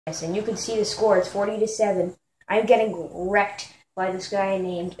Yes, and you can see the score. It's 40-7. I'm getting wrecked by this guy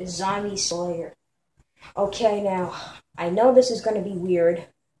named ZOMBIESLAYER. Okay, now, I know this is going to be weird,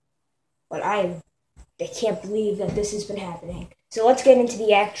 but I can't believe that this has been happening. So let's get into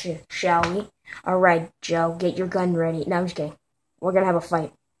the action, shall we? Alright, Joe, get your gun ready. No, I'm just kidding. We're going to have a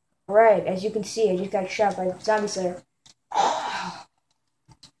fight. Alright, as you can see, I just got shot by ZOMBIESLAYER.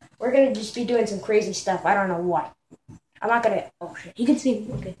 We're going to just be doing some crazy stuff. I don't know what. I'm not going to... Oh, shit. You can see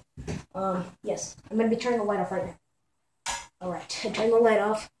me. Okay. Yes. I'm going to be turning the light off right now. Alright, I turned the light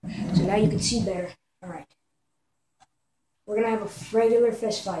off, so now you can see better. Alright. We're going to have a regular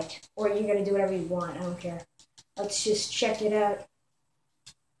fist fight. Or you're going to do whatever you want. I don't care. Let's just check it out.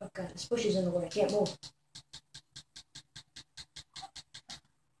 Oh, God. This bush is in the way. I can't move.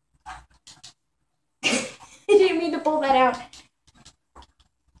 I didn't mean to pull that out.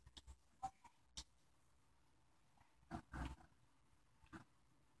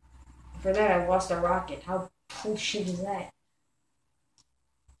 For that, I lost a rocket. How bullshit is that?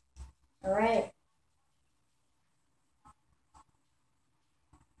 Alright.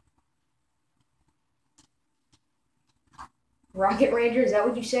 Rocket Ranger, is that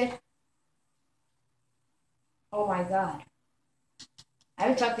what you said? Oh my god. I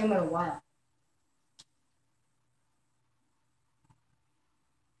haven't talked to him in a while.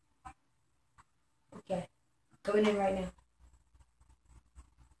 Okay. Coming in right now.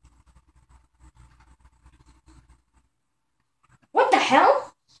 What the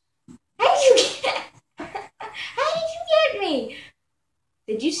hell? How did you get... How did you get me?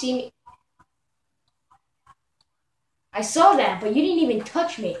 Did you see me? I saw that, but you didn't even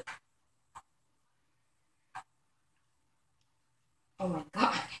touch me. Oh my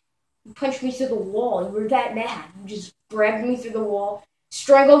god. You punched me through the wall. You were that mad. You just grabbed me through the wall,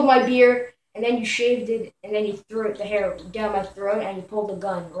 strangled my beard, and then you shaved it, and then you threw it, the hair down my throat, and you pulled the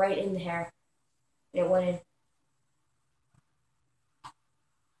gun right in the hair. And it went in.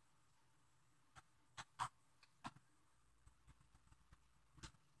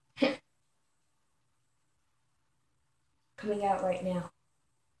 Coming out right now.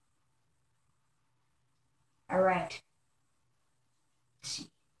 Alright. Let's see.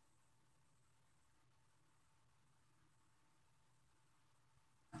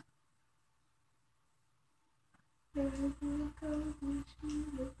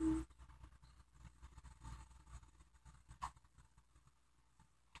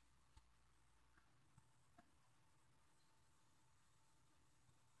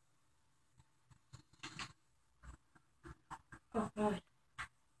 Oh god.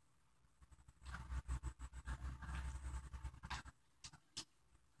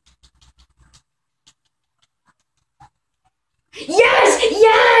 Yes!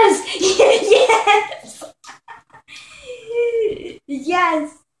 Yes! Yes!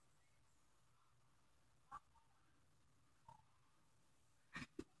 Yes!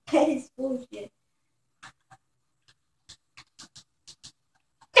 That is bullshit.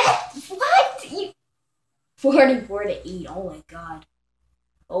 What? 44-8. Oh my god.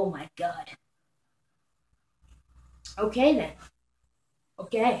 Oh my god. Okay then.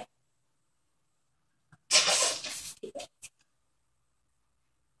 Okay.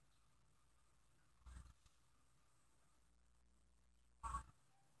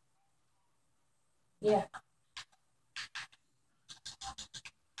 Yeah.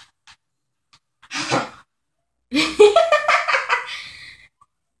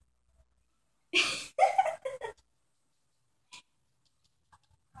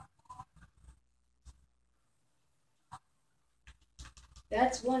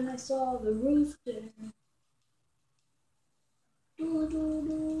 That's when I saw the rooster.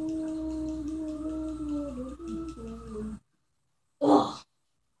 Oh,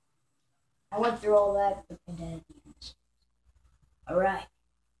 I went through all that, but I didn't. Alright.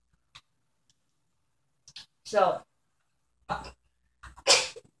 So, I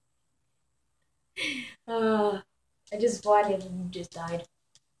just blinded and you just died.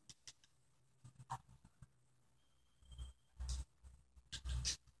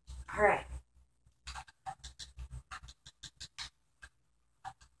 Alright.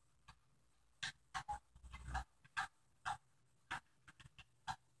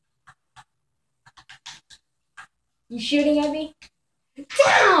 You shooting at me?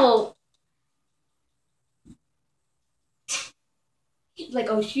 No! Like,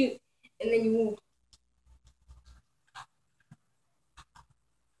 oh shoot. And then you move.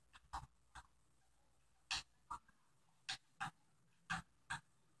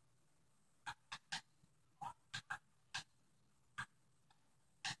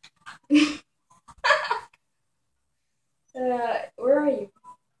 Where are you?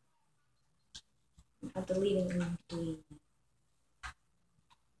 deleting. Delete.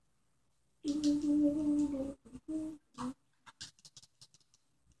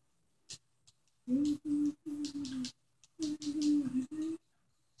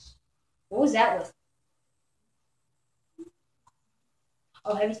 What was that with?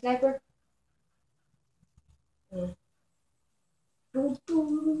 Oh, heavy sniper? Mm.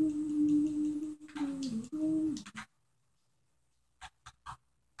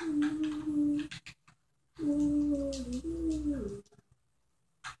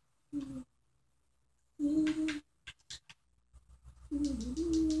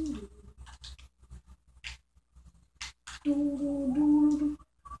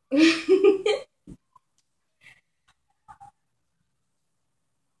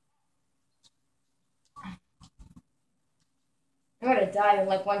 I'm gonna die in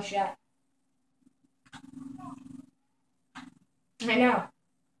like one shot. I know.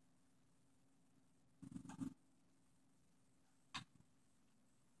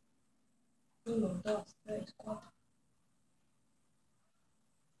 Uno, dos, tres, cuatro.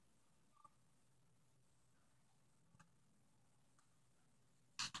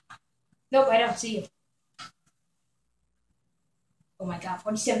 Nope, I don't see you. Oh my god,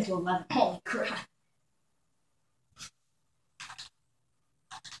 47 to 11. Holy crap.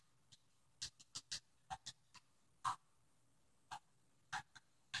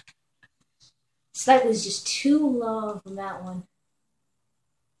 Snipe was just too low from that one.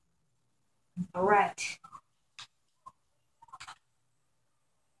 Alright.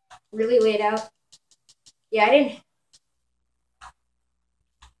 Really laid out. Yeah, I didn't.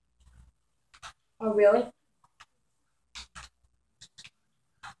 Oh, really?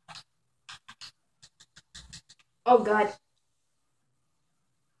 Oh, God.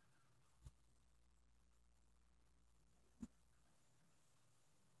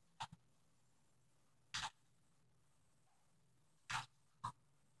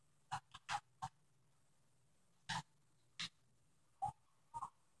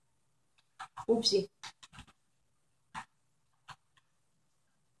 Oopsie.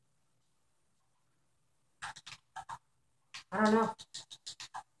 I don't know.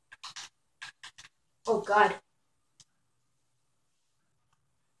 Oh, God.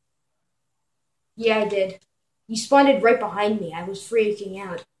 Yeah, I did. You spawned right behind me. I was freaking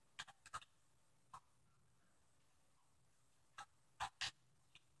out.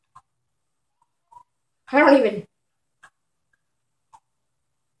 I don't even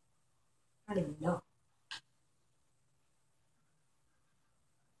know.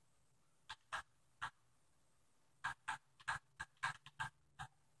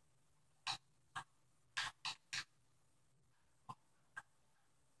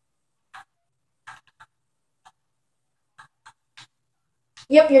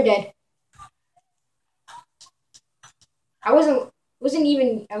 Yep, you're dead. I wasn't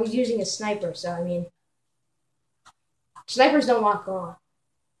even. I was using a sniper, so I mean, snipers don't lock on.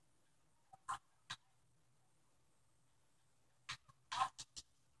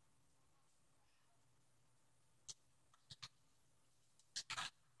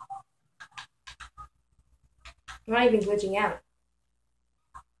 I'm not even glitching out.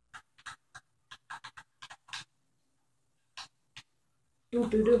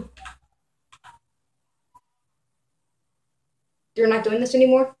 Do. You're not doing this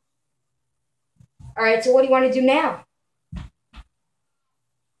anymore? Alright, so what do you want to do now?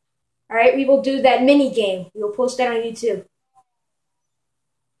 Alright, we will do that mini game. We will post that on YouTube.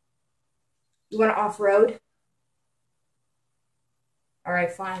 You want to off-road?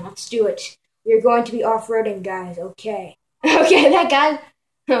 Alright, fine, let's do it. We are going to be off-roading, guys, okay. Okay, that guy?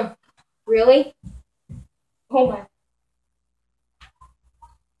 Huh. Really? Oh my.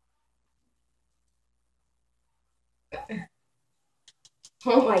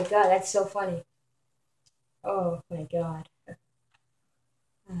 Oh my god, that's so funny. Oh my god.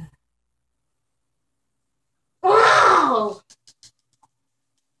 Wow!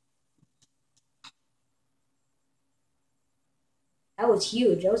 That was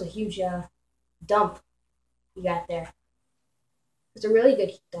huge. That was a huge dump you got there. It's a really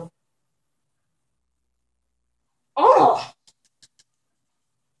good dump. Oh!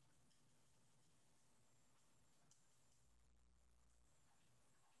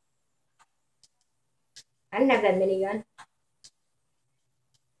 I didn't have that minigun.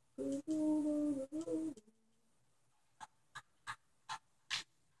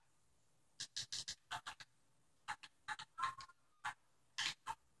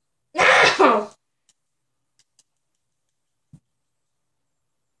 No!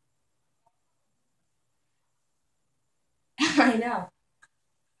 I know.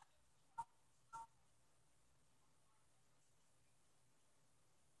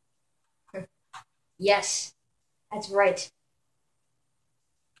 Yes, that's right.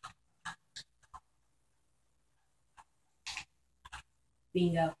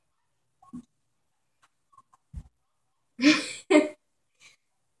 Bingo.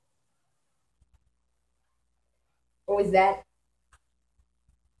 What was that?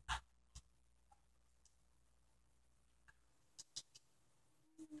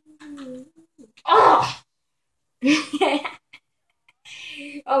 Oh!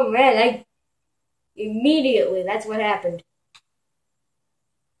 Oh man, I immediately, that's what happened.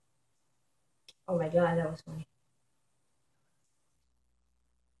 Oh my god, that was funny.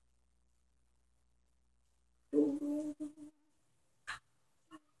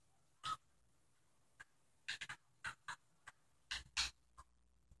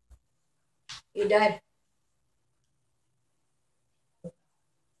 You died.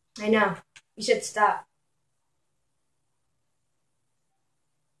 I know. You should stop.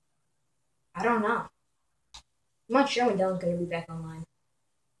 I don't know. I'm not sure when Dylan's gonna be back online.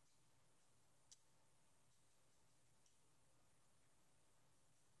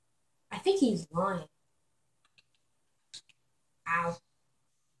 I think he's lying. Ow.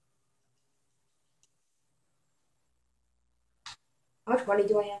 How much money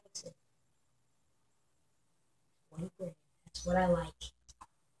do I have? Let's see. 20 grand. That's what I like.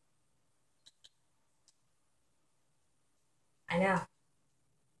 I know.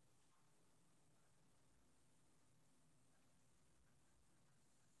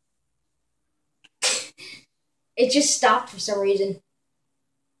 It just stopped for some reason.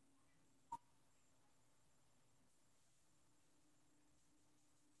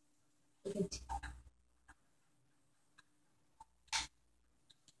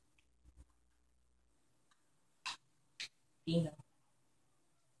 Bingo.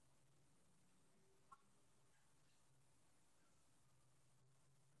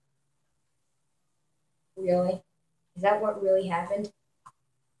 Really? Is that what really happened?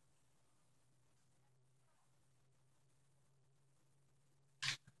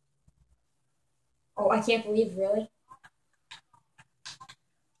 Oh, I can't believe, really?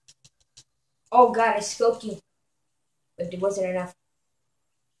 Oh god, I scoped you. But it wasn't enough.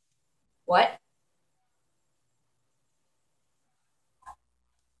 What?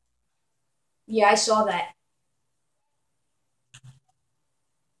 Yeah, I saw that.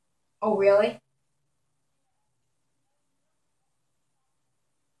 Oh, really?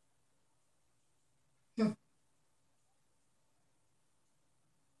 Hmm.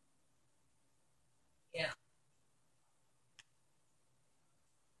 Yeah.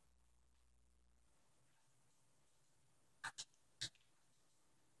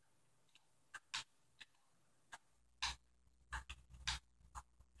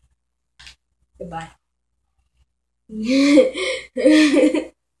 Goodbye.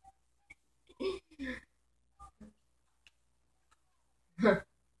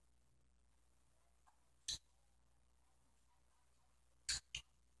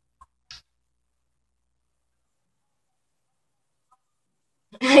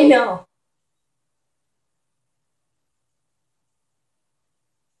 I know.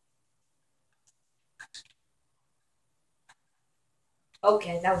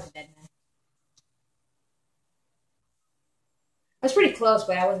 Okay, that was a dead man. I was pretty close,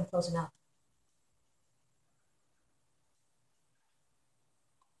 but I wasn't close enough.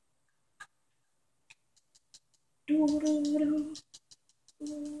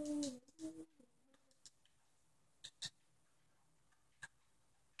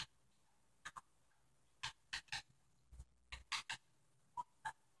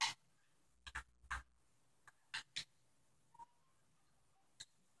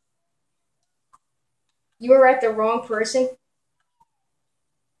 You were at the wrong person.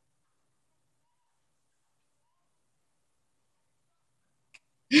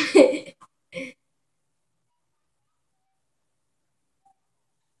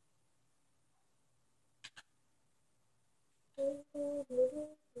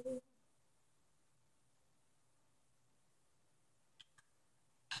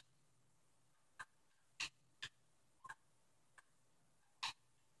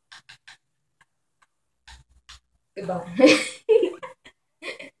 Goodbye.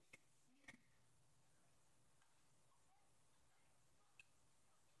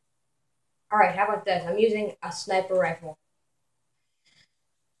 Alright, how about this? I'm using a sniper rifle.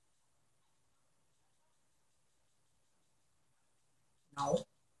 No.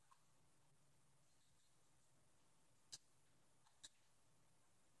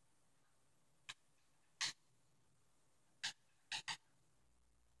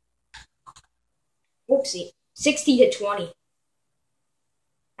 Oopsie. 60 to 20.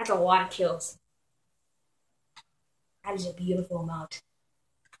 That's a lot of kills. That is a beautiful amount.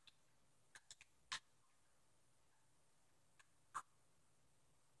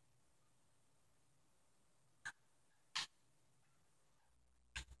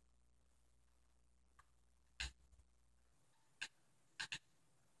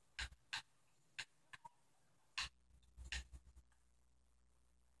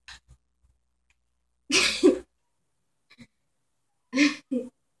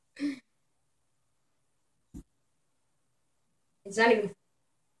 It's not even.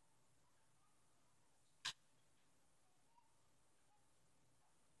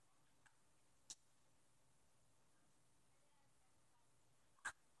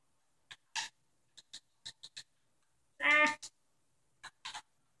 Ah.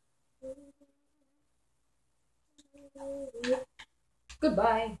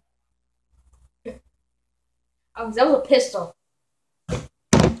 Goodbye. Oh, that was a pistol.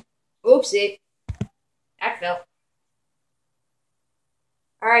 Oopsie. That fell.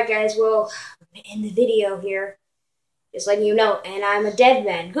 Alright, guys, well, I'm gonna end the video here. Just letting you know, and I'm a dead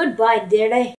man. Goodbye, did I?